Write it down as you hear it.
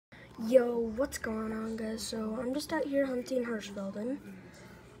Yo, what's going on, guys? So I'm just out here hunting Hirschfelden.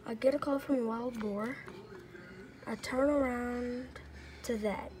 I get a call from a wild boar. I turn around to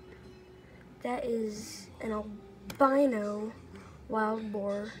that. That is an albino wild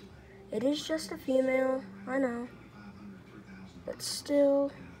boar. It is just a female, I know, but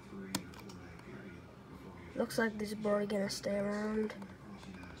still, looks like this boar is gonna stay around.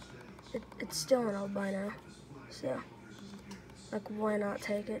 It's still an albino, so like, why not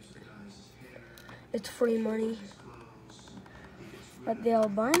take it? It's free money. But the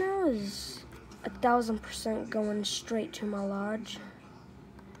albino is 1000% going straight to my lodge.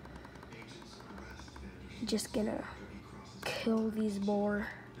 Just gonna kill these boar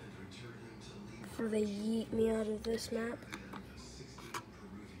before they yeet me out of this map.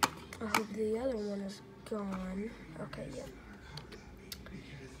 I hope the other one is gone. Okay,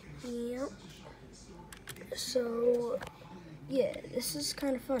 Yep. So, yeah, this is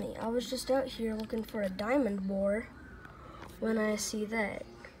kind of funny. I was just out here looking for a diamond boar when I see that.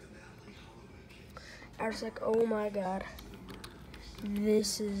 I was like, oh my god.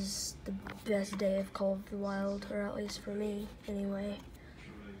 This is the best day of Call of the Wild, or at least for me, anyway.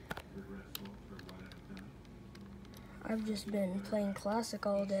 I've just been playing Classic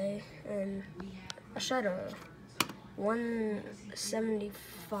all day, and I shot a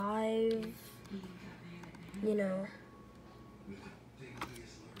 175,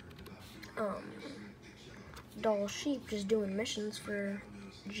 doll sheep just doing missions for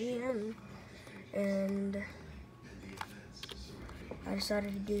GM, and I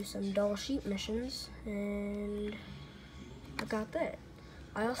decided to do some doll sheep missions, and I got that.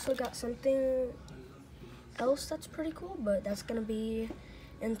 I also got something else that's pretty cool, but that's gonna be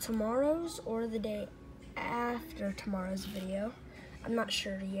in tomorrow's or the day after tomorrow's video. I'm not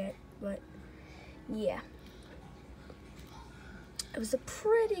sure yet, but yeah. It was a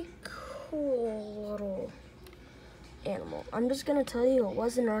pretty cool little animal. I'm just gonna tell you, it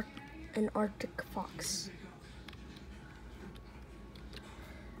was an Arctic fox.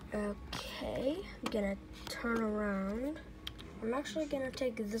 Okay, I'm gonna turn around. I'm actually gonna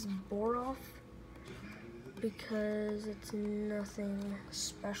take this boar off because it's nothing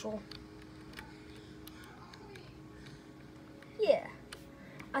special. Yeah,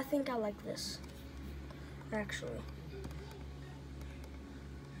 I think I like this, actually.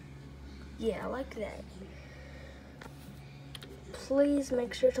 Yeah, I like that. Please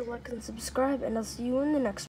make sure to like and subscribe, and I'll see you in the next one.